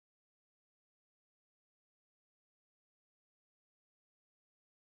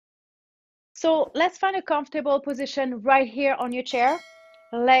So let's find a comfortable position right here on your chair.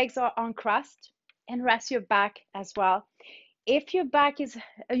 Legs are uncrossed and rest your back as well. If your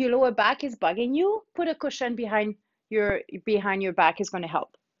lower back is bugging you, put a cushion behind your back is going to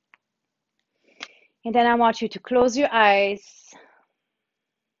help. And then I want you to close your eyes.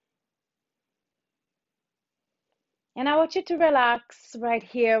 And I want you to relax right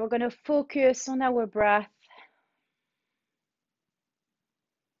here. We're going to focus on our breath.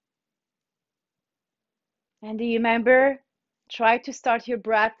 And do you remember? Try to start your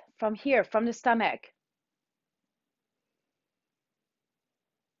breath from here, from the stomach.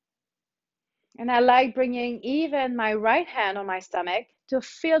 And I like bringing even my right hand on my stomach to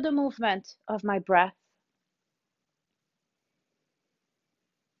feel the movement of my breath.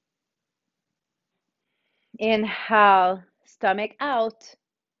 Inhale, stomach out.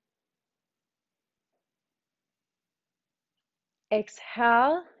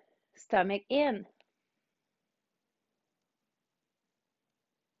 Exhale, stomach in.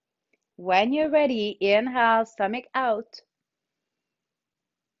 When you're ready, inhale, stomach out.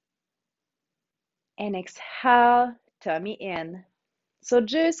 And exhale, tummy in. So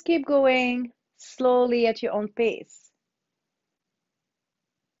just keep going slowly at your own pace.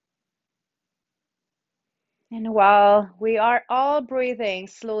 And while we are all breathing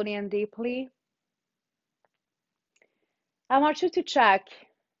slowly and deeply, I want you to check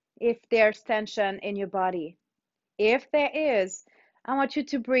if there's tension in your body. If there is, I want you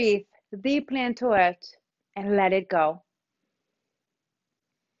to breathe deeply into it and let it go.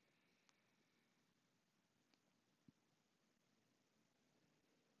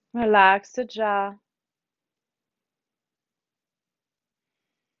 Relax the jaw.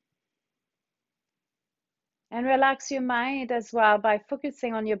 And relax your mind as well by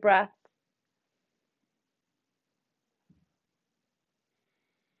focusing on your breath.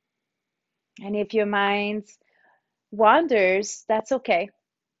 And if your mind wanders, that's okay.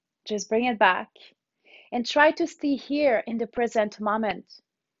 Just bring it back and try to stay here in the present moment.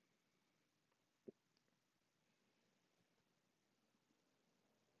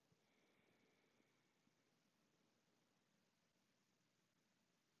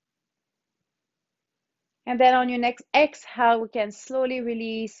 And then on your next exhale, we can slowly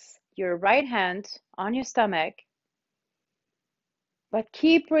release your right hand on your stomach. But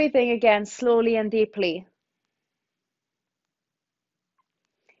keep breathing again slowly and deeply.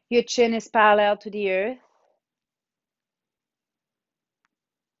 Your chin is parallel to the earth.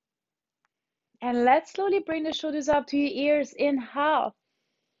 And let's slowly bring the shoulders up to your ears. Inhale.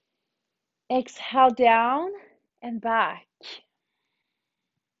 Exhale down and back.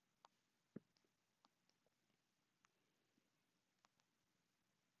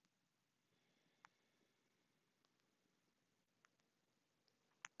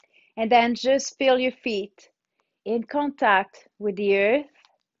 And then just feel your feet in contact with the earth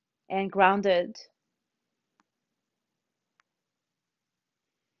and grounded.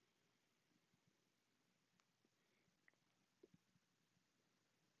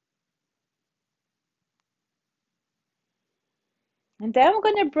 And then we're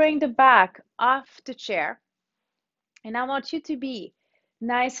going to bring the back off the chair. And I want you to be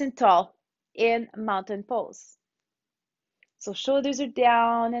nice and tall in mountain pose. So shoulders are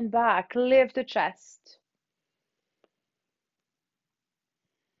down and back. Lift the chest.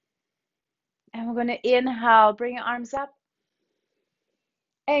 And we're going to inhale, bring your arms up.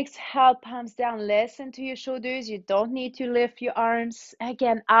 Exhale, palms down. Listen to your shoulders. You don't need to lift your arms.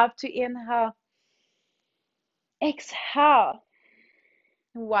 Again, up to inhale. Exhale.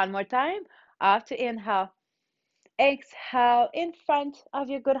 One more time. Up to inhale. Exhale in front of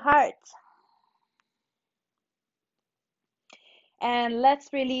your good heart. And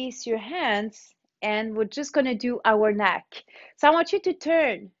let's release your hands. And we're just going to do our neck. So I want you to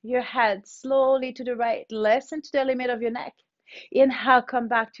turn your head slowly to the right. Listen to the limit of your neck. Inhale, come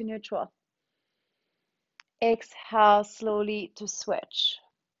back to neutral. Exhale slowly to switch.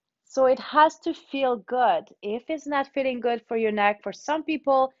 So it has to feel good. If it's not feeling good for your neck, for some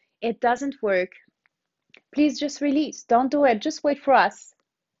people, it doesn't work. Please just release. Don't do it. Just wait for us.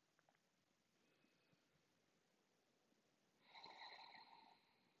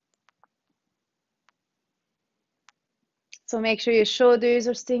 So make sure your shoulders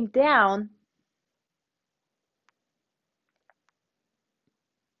are staying down.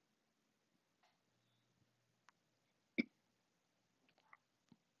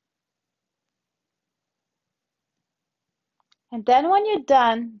 And then when you're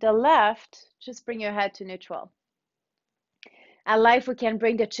done, the left, just bring your head to neutral. At life, we can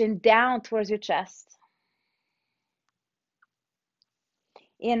bring the chin down towards your chest.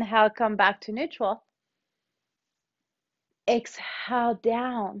 Inhale, come back to neutral. Exhale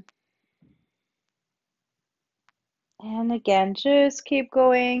down. And again, just keep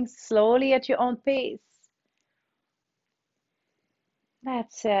going slowly at your own pace.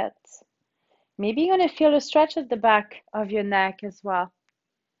 That's it. Maybe you're going to feel a stretch at the back of your neck as well.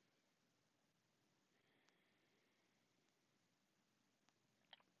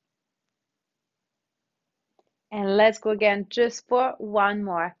 And let's go again just for one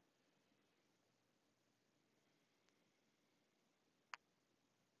more.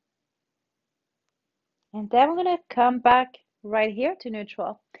 And then we're going to come back right here to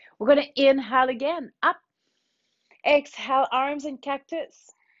neutral. We're going to inhale again, up. Exhale, arms and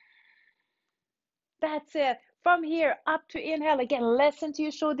cactus. That's it. From here, up to inhale. Again, listen to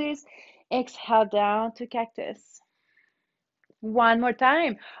your shoulders. Exhale, down to cactus. One more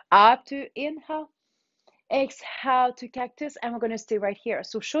time. Up to inhale. Exhale to cactus. And we're going to stay right here.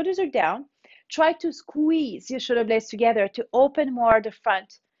 So shoulders are down. Try to squeeze your shoulder blades together to open more the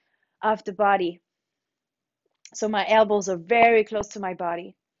front of the body. So my elbows are very close to my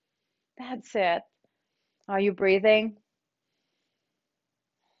body. That's it. Are you breathing?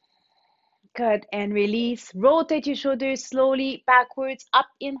 Good. And release. Rotate your shoulders slowly backwards. Up,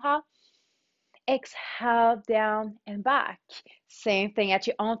 inhale. Exhale, down and back. Same thing at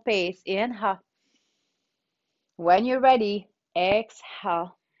your own pace. Inhale. When you're ready,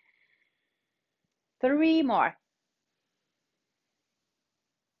 exhale. 3 more.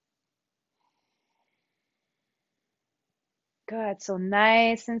 Good. So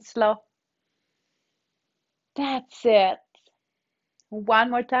nice and slow. That's it.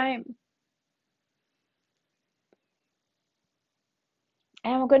 One more time.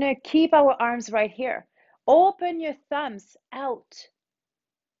 And we're going to keep our arms right here. Open your thumbs out.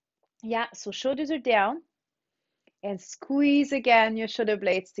 Yeah, so shoulders are down. And squeeze again your shoulder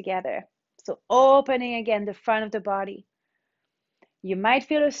blades together. So opening again the front of the body. You might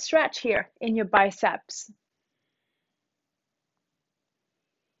feel a stretch here in your biceps.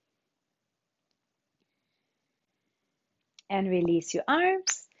 And release your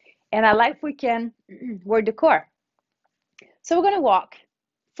arms. And I like we can work the core. So we're going to walk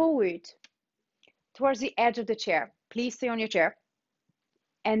forward towards the edge of the chair. Please stay on your chair.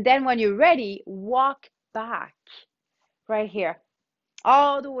 And then when you're ready, walk back right here,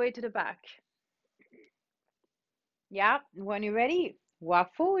 all the way to the back. Yeah, when you're ready,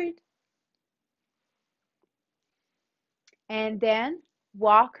 walk forward. And then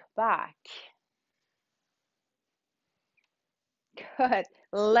walk back. Good.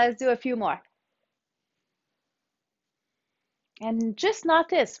 Let's do a few more. And just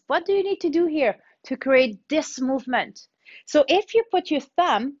notice, what do you need to do here to create this movement? So if you put your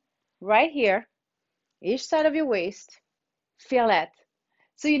thumb right here, each side of your waist, feel it.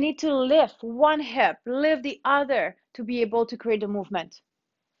 So you need to lift one hip, lift the other to be able to create the movement.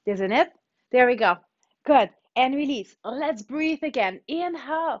 Isn't it? There we go. Good. And release. Let's breathe again.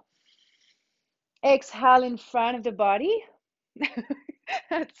 Inhale. Exhale in front of the body.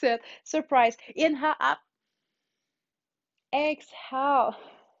 That's it. Surprise. Inhale up. Exhale.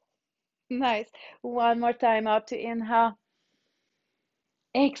 Nice. One more time up to inhale.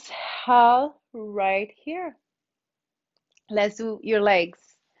 Exhale right here. Let's do your legs.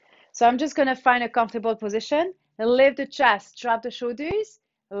 So I'm just going to find a comfortable position. Lift the chest, drop the shoulders.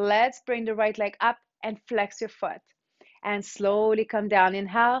 Let's bring the right leg up and flex your foot. And slowly come down.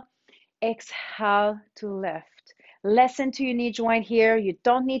 Inhale. Exhale to lift. Listen to your knee joint here. You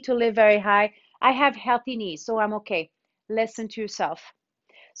don't need to lift very high. I have healthy knees, so I'm okay. Listen to yourself.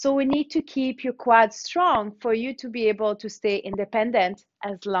 So we need to keep your quads strong for you to be able to stay independent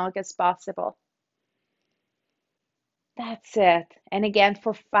as long as possible. That's it. And again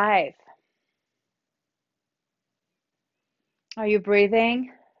for 5. Are you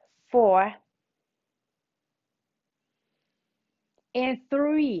breathing? 4. And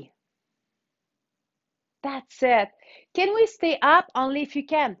 3. That's it. Can we stay up? Only if you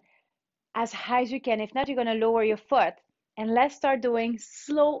can, as high as you can. If not, you're going to lower your foot. And let's start doing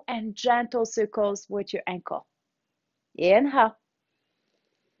slow and gentle circles with your ankle. Inhale.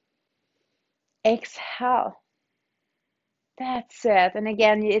 Exhale. That's it. And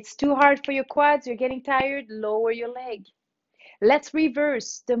again, it's too hard for your quads. You're getting tired. Lower your leg. Let's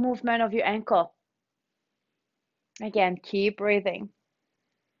reverse the movement of your ankle. Again, keep breathing.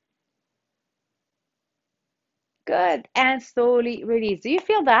 Good. And slowly release. Do you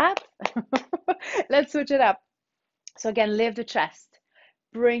feel that? Let's switch it up. So again, lift the chest.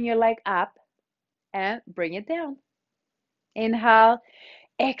 Bring your leg up and bring it down. Inhale.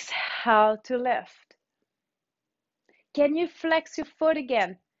 Exhale to lift. Can you flex your foot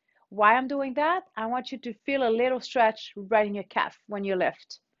again? Why I'm doing that? I want you to feel a little stretch right in your calf when you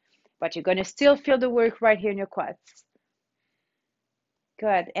lift, but you're going to still feel the work right here in your quads.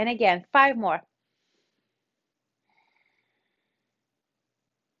 Good. And again, 5 more.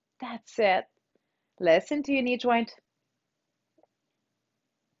 That's it. Listen to your knee joint.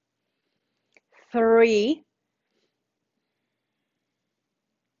 3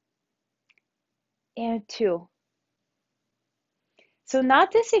 and 2. So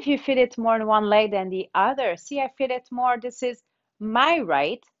notice if you fit it more in one leg than the other. See, I fit it more. This is my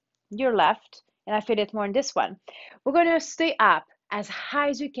right, your left, and I fit it more in this one. We're going to stay up as high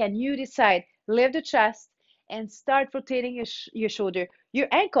as you can. You decide. Lift the chest and start rotating your shoulder, your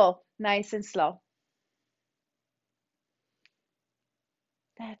ankle, nice and slow.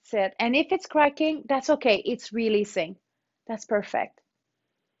 That's it. And if it's cracking, that's okay. It's releasing. That's perfect.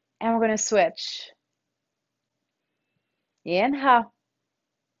 And we're going to switch. Inhale.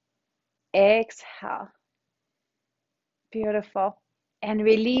 Exhale. Beautiful. And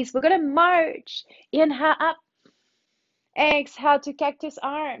release. We're going to march. Inhale up. Exhale to cactus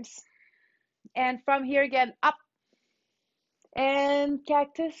arms. And from here again, up. And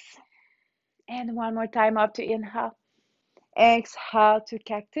cactus. And one more time up to inhale. Exhale to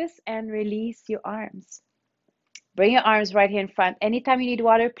cactus and release your arms. Bring your arms right here in front. Anytime you need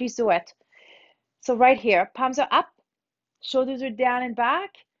water, please do it. So right here, palms are up, shoulders are down and back,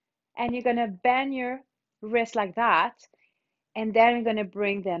 and you're going to bend your wrist like that. And then you're going to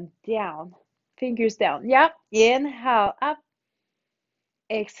bring them down, fingers down. Yep. Inhale, up.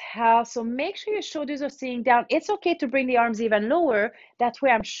 Exhale. So make sure your shoulders are staying down. It's okay to bring the arms even lower. That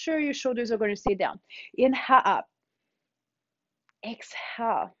way I'm sure your shoulders are going to stay down. Inhale, up.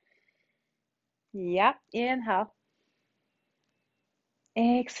 Exhale. Yep. Inhale.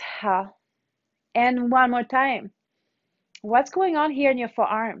 Exhale. And one more time. What's going on here in your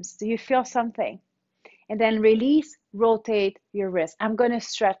forearms? Do you feel something? And then release, rotate your wrist. I'm going to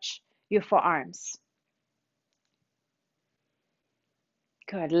stretch your forearms.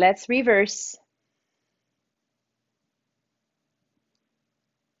 Good. Let's reverse.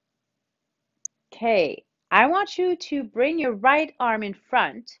 Okay. I want you to bring your right arm in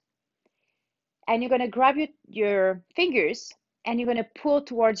front, and you're going to grab your fingers and you're going to pull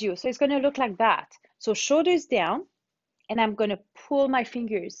towards you. So it's going to look like that. So shoulders down, and I'm going to pull my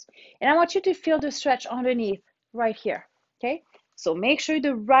fingers. And I want you to feel the stretch underneath right here. Okay. So make sure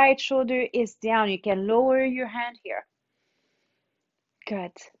the right shoulder is down. You can lower your hand here.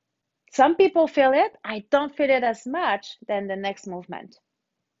 Good. Some people feel it. I don't feel it as much. Then the next movement.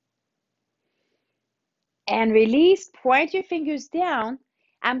 And release. Point your fingers down.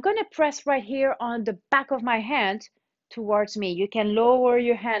 I'm going to press right here on the back of my hand towards me. You can lower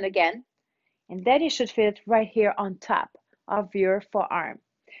your hand again. And then you should feel it right here on top of your forearm.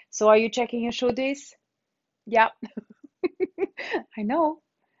 So are you checking your shoulders? Yep. I know.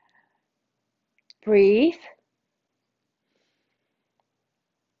 Breathe.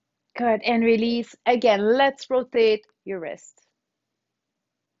 Good. And release. Again, let's rotate your wrist.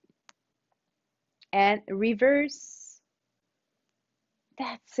 And reverse.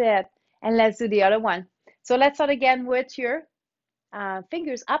 That's it. And let's do the other one. So let's start again with your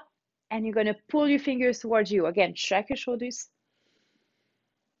fingers up. And you're going to pull your fingers towards you. Again, check your shoulders.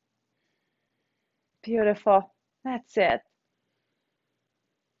 Beautiful. That's it.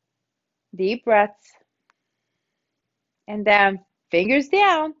 Deep breaths. And then fingers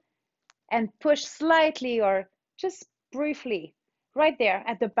down. And push slightly or just briefly right there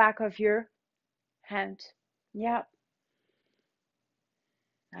at the back of your hand. Yep.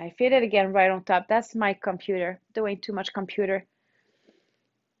 I feel it again right on top. That's my computer, doing too much computer.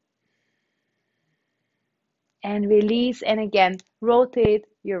 And release, and again, rotate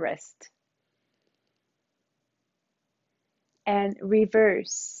your wrist. And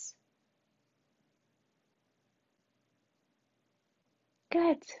reverse.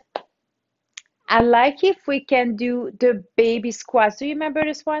 Good. I like if we can do the baby squats. Do you remember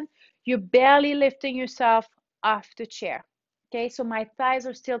this one? You're barely lifting yourself off the chair. Okay, so my thighs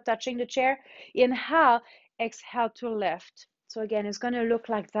are still touching the chair. Inhale, exhale to lift. So again, it's going to look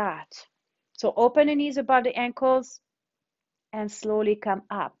like that. So open the knees above the ankles and slowly come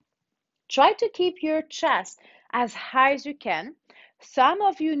up. Try to keep your chest as high as you can. Some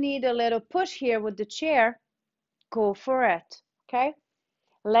of you need a little push here with the chair. Go for it. Okay.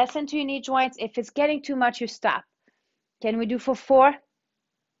 Listen to your knee joints. If it's getting too much, you stop. Can we do for 4?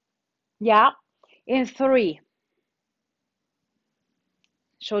 Yeah. In 3.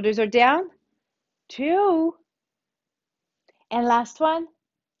 Shoulders are down. 2. And last one.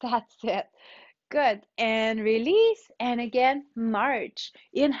 That's it. Good. And release. And again, march.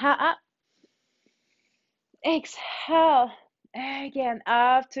 Inhale up. Exhale. Again,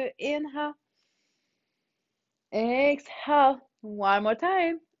 up to inhale. Exhale. One more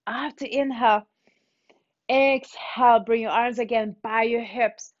time. Up to inhale. Exhale. Bring your arms again by your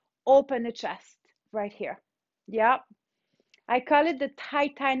hips. Open the chest right here. Yep. I call it the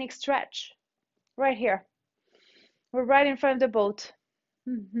Titanic stretch right here. We're right in front of the boat.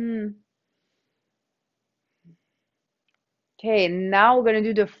 Okay, now we're going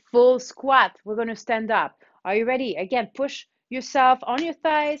to do the full squat. We're going to stand up. Are you ready? Again, push yourself on your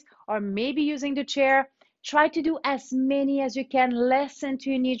thighs or maybe using the chair. Try to do as many as you can. Listen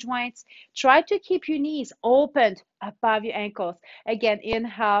to your knee joints. Try to keep your knees opened above your ankles. Again,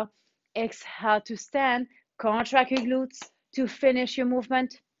 inhale, exhale to stand. Contract your glutes to finish your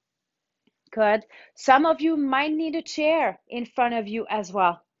movement. Good. Some of you might need a chair in front of you as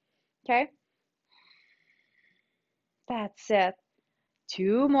well. Okay. That's it.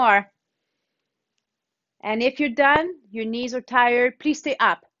 Two more. And if you're done, your knees are tired, please stay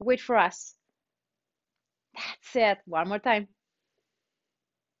up. Wait for us. That's it. One more time.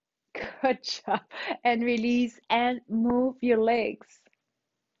 Good job. And release and move your legs.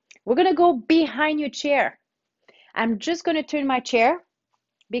 We're going to go behind your chair. I'm just going to turn my chair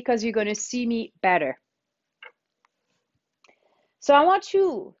because you're going to see me better. So I want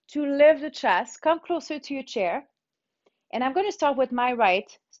you to lift the chest, come closer to your chair. And I'm going to start with my right.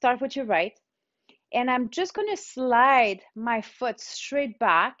 Start with your right. And I'm just going to slide my foot straight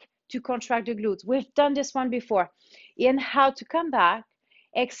back to contract the glutes. We've done this one before. Inhale to come back.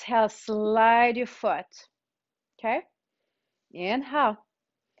 Exhale, slide your foot. Okay? Inhale.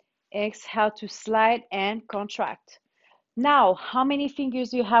 Exhale to slide and contract. Now, how many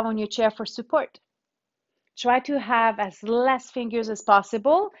fingers do you have on your chair for support? Try to have as less fingers as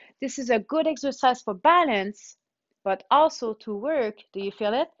possible. This is a good exercise for balance, but also to work, do you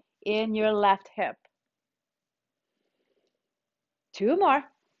feel it? In your left hip. Two more.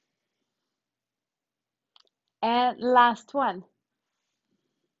 And last one.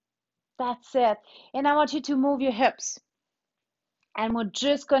 That's it. And I want you to move your hips. And we're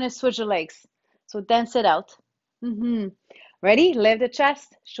just going to switch your legs. So dance it out. Ready? Lift the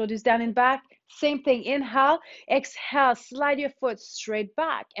chest, shoulders down and back. Same thing. Inhale, exhale, slide your foot straight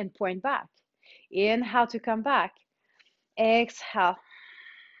back and point back. Inhale to come back. Exhale.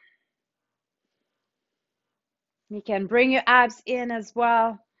 You can bring your abs in as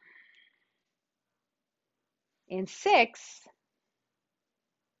well. In 6,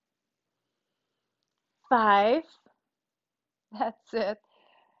 5, that's it.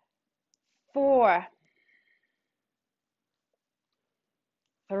 4,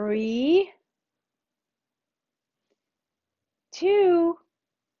 3, 2.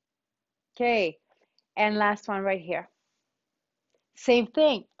 Okay, and last one right here. Same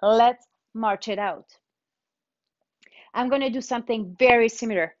thing. Let's march it out. I'm going to do something very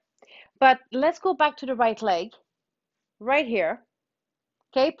similar, but let's go back to the right leg right here.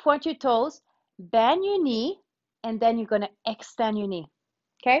 Okay, point your toes, bend your knee, and then you're going to extend your knee.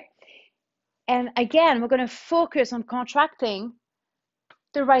 Okay, and again, we're going to focus on contracting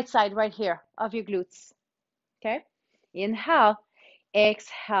the right side right here of your glutes. Okay, inhale,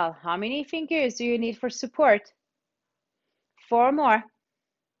 exhale. How many fingers do you need for support? 4 more.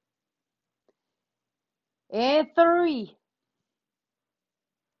 And 3.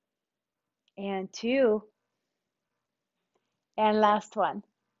 And 2. And last one.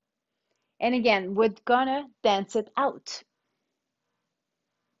 And again, we're gonna dance it out.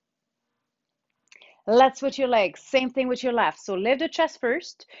 Let's switch your legs. Same thing with your left. So lift the chest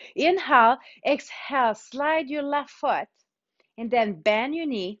first. Inhale, exhale, slide your left foot. And then bend your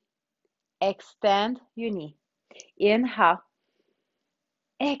knee, extend your knee. Inhale,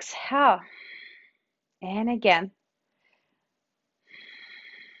 exhale. And again.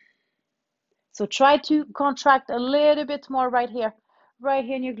 So try to contract a little bit more right here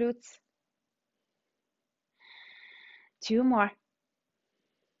in your glutes. 2 more.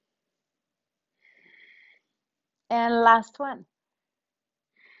 And last one.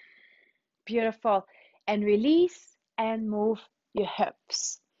 Beautiful. And release and move your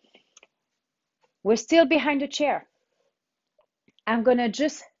hips. We're still behind the chair. I'm going to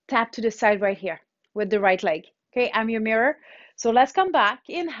just tap to the side right here with the right leg. Okay, I'm your mirror. So let's come back.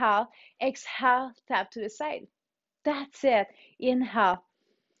 Inhale, exhale, tap to the side. That's it. Inhale,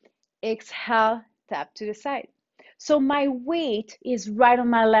 exhale, tap to the side. So my weight is right on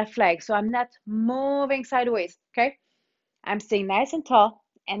my left leg. So I'm not moving sideways. Okay, I'm staying nice and tall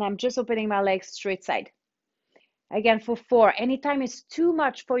and I'm just opening my legs straight side. Again, for 4. Anytime it's too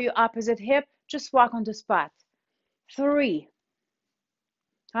much for your opposite hip, just walk on the spot. 3.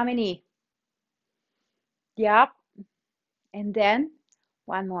 How many? Yep. And then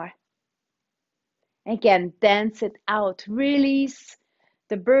 1 more. Again, dance it out. Release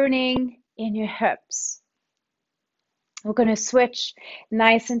the burning in your hips. We're going to switch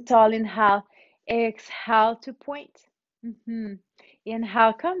nice and tall. Inhale. Exhale to point.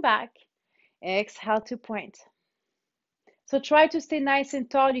 Inhale, come back. Exhale to point. So try to stay nice and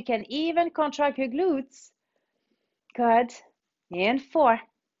tall. You can even contract your glutes. Good. And 4.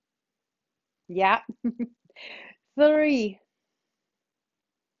 Yeah. 3.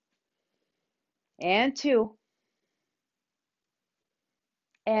 And 2.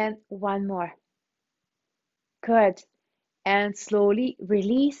 And 1 more. Good. And slowly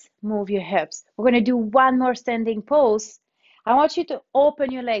release, move your hips. We're going to do 1 more standing pose. I want you to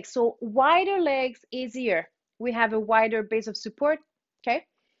open your legs. So wider legs, easier. We have a wider base of support, okay?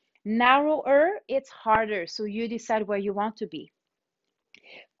 Narrower, it's harder. So you decide where you want to be.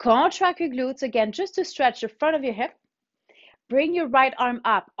 Contract your glutes again, just to stretch the front of your hip. Bring your right arm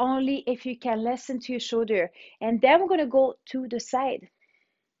up, only if you can listen to your shoulder. And then we're going to go to the side.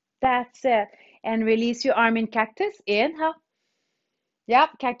 That's it. And release your arm in cactus. Inhale.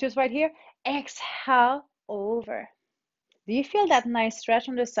 Yep, cactus right here. Exhale, over. Do you feel that nice stretch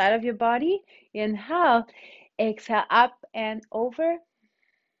on the side of your body? Inhale. Exhale, up and over.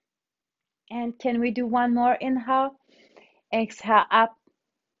 And can we do 1 more? Inhale. Exhale, up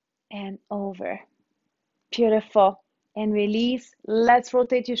and over. Beautiful. And release. Let's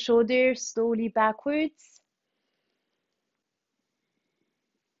rotate your shoulders slowly backwards.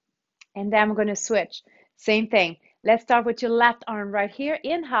 And then we're going to switch. Same thing. Let's start with your left arm right here.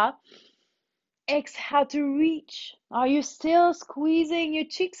 Inhale. Exhale to reach. Are you still squeezing your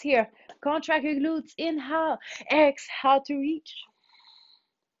cheeks here? Contract your glutes. Inhale. Exhale to reach.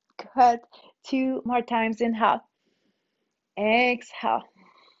 Good. 2 more times. Inhale. Exhale.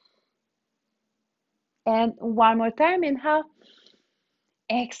 And 1 more time. Inhale.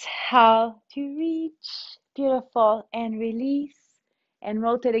 Exhale to reach. Beautiful. And release. And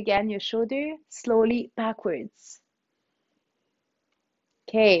rotate again your shoulder slowly backwards.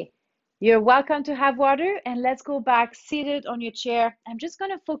 Okay. You're welcome to have water, and let's go back seated on your chair. I'm just going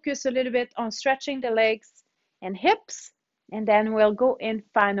to focus a little bit on stretching the legs and hips, and then we'll go in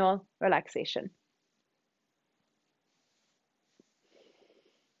final relaxation.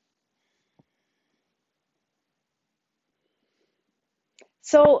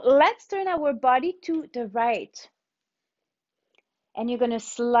 So let's turn our body to the right. And you're going to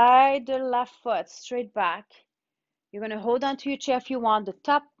slide the left foot straight back. You're going to hold on to your chair if you want, the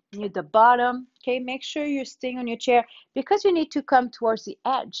top, the bottom. Okay, make sure you're staying on your chair because you need to come towards the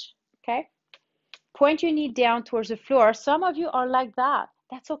edge. Okay, point your knee down towards the floor. Some of you are like that.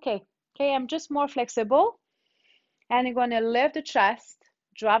 That's okay. Okay, I'm just more flexible. And you're going to lift the chest,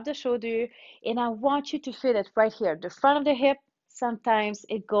 drop the shoulder, and I want you to feel it right here, the front of the hip. Sometimes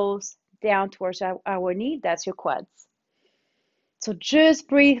it goes down towards our knee. That's your quads. So just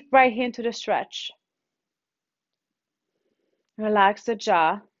breathe right into the stretch. Relax the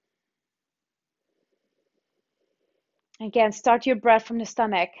jaw. Again, start your breath from the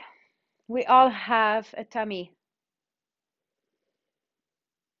stomach. We all have a tummy.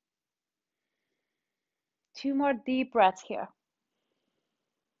 2 more deep breaths here.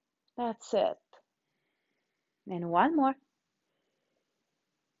 That's it. And 1 more.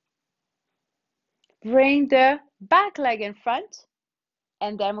 Bring the back leg in front,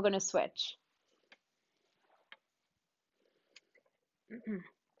 and then we're going to switch.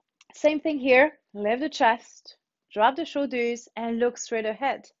 Same thing here. Lift the chest, drop the shoulders, and look straight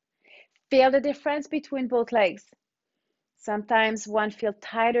ahead. Feel the difference between both legs. Sometimes one feels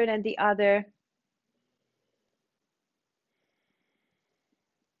tighter than the other.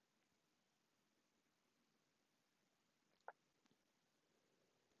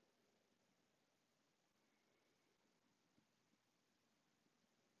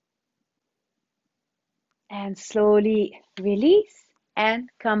 And slowly release and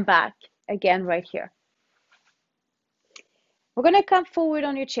come back again right here. We're going to come forward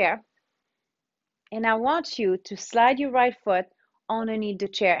on your chair. And I want you to slide your right foot underneath the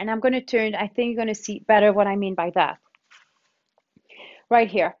chair. And I'm going to turn. I think you're going to see better what I mean by that. Right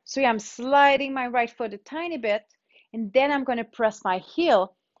here. So yeah, I'm sliding my right foot a tiny bit. And then I'm going to press my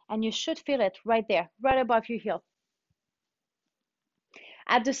heel. And you should feel it right there, right above your heel.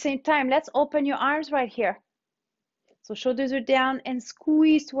 At the same time, let's open your arms right here. So shoulders are down and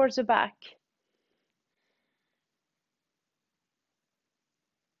squeeze towards the back.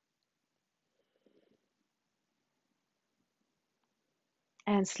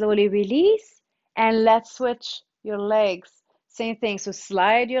 And slowly release. And let's switch your legs. Same thing. So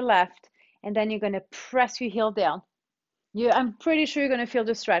slide your left, and then you're going to press your heel down. I'm pretty sure you're going to feel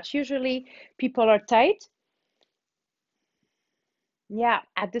the stretch. Usually people are tight. Yeah,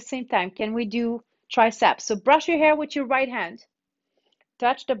 at the same time, can we do triceps? So brush your hair with your right hand,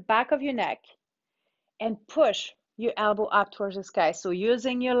 touch the back of your neck, and push your elbow up towards the sky. So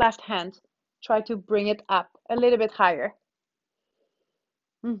using your left hand, try to bring it up a little bit higher.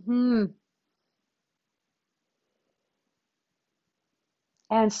 And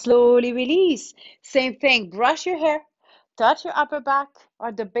slowly release. Same thing, brush your hair, touch your upper back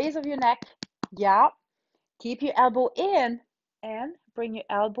or the base of your neck. Yeah, keep your elbow in and bring your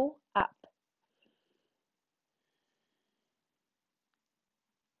elbow up.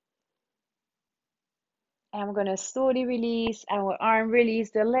 And we're going to slowly release our arm, release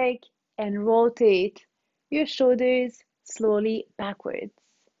the leg, and rotate your shoulders slowly backwards.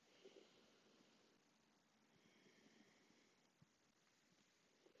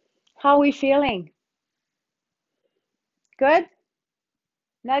 How are we feeling? Good?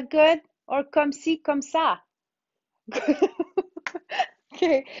 Not good? Or comme ci, comme ça?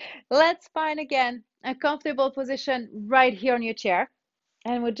 Okay, let's find again a comfortable position right here on your chair.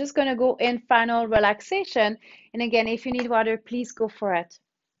 And we're just going to go in final relaxation. And again, if you need water, please go for it.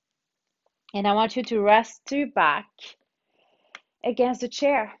 And I want you to rest your back against the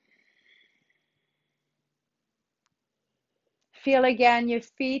chair. Feel again your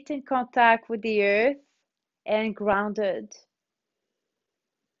feet in contact with the earth and grounded.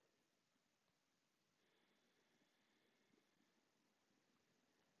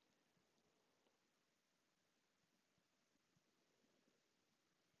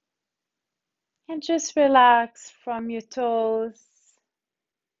 And just relax from your toes,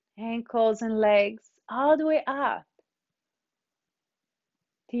 ankles, and legs all the way up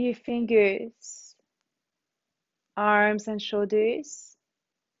to your fingers, arms, and shoulders.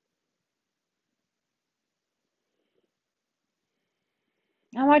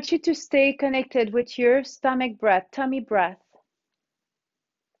 I want you to stay connected with your stomach breath, tummy breath.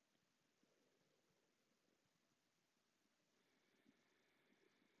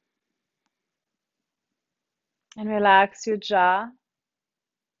 And relax your jaw.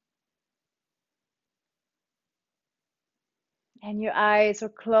 And your eyes are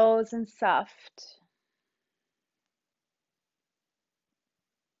closed and soft.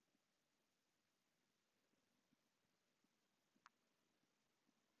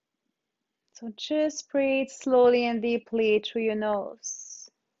 So just breathe slowly and deeply through your nose.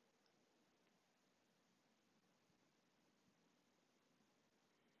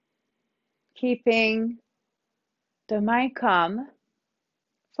 Keeping the mind calm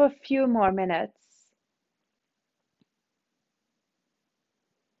for a few more minutes.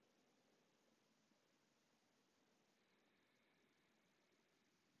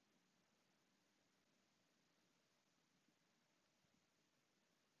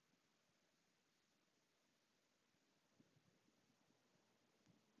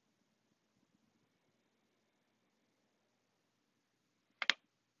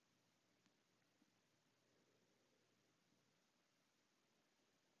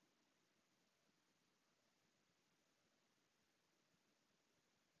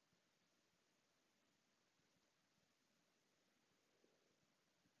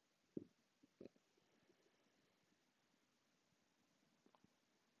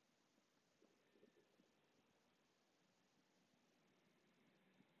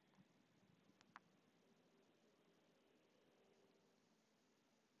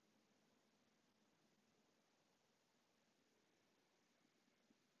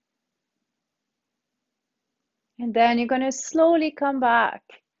 And then you're going to slowly come back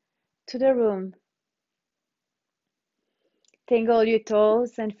to the room. Tingle your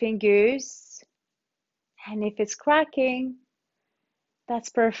toes and fingers. And if it's cracking, that's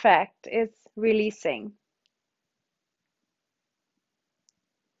perfect. It's releasing.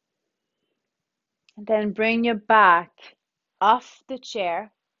 And then bring your back off the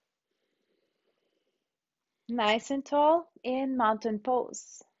chair, nice and tall in mountain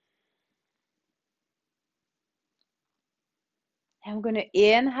pose. And we're going to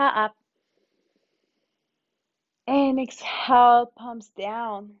inhale up and exhale, palms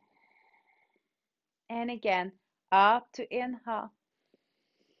down. And again, up to inhale,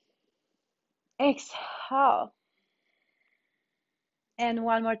 exhale. And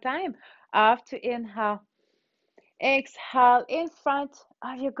one more time, up to inhale, exhale in front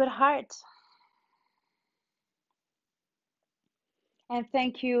of your good heart. And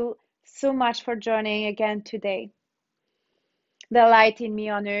thank you so much for joining again today. The light in me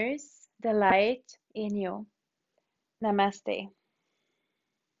honors the light in you. Namaste.